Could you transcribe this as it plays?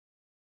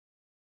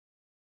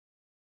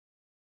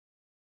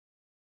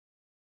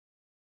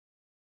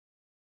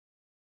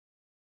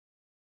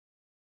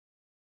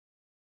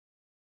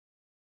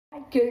Hi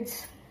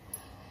kids,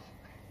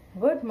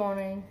 good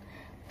morning.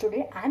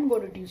 Today I am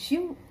going to teach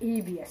you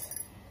EVS,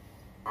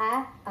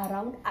 air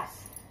around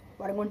us.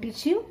 What I am going to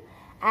teach you?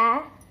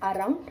 Air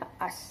around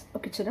us.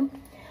 Okay children,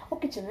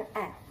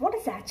 air. What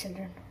is air,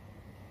 children?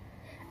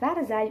 Where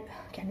is air?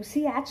 Can you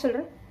see air,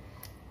 children?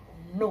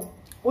 No,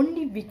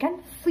 only we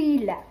can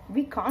feel air.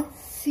 We can't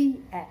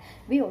see air.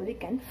 We only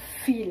can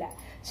feel air.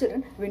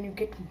 Children, when you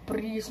get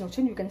breeze, no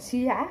children, you can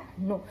see air.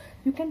 No,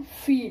 you can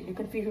feel. You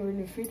can feel when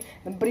you feel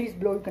the breeze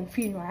blow. You can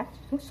feel no air.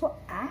 So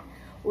air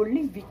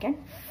only we can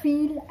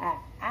feel air.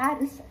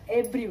 Air is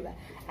everywhere.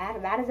 Air,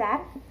 where is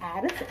air?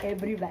 Air is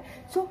everywhere.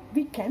 So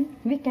we can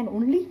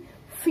only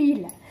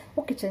feel air.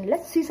 Okay, children,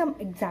 let's see some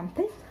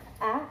examples.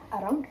 Air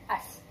around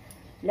us.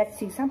 Let's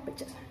see some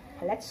pictures.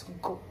 Let's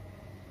go.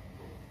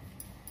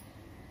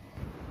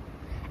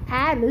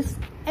 Air is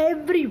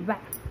everywhere.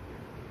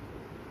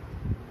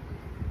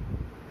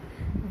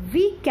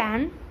 We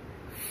can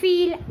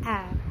feel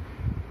air.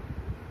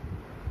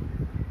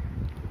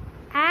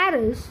 Air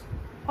is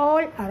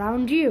all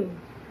around you.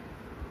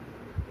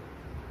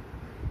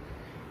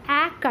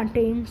 Air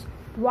contains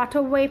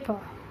water vapor.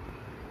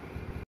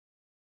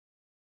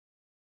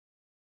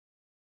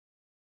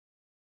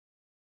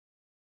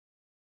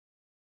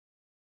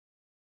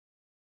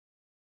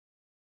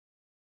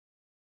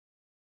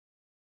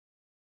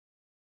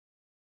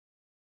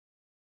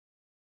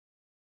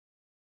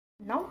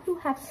 Now you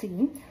have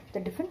seen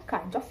the different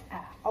kinds of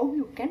air, how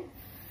you can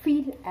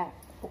feel air.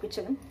 Okay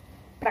children,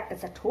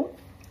 practice at home.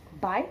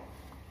 Bye,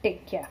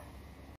 take care.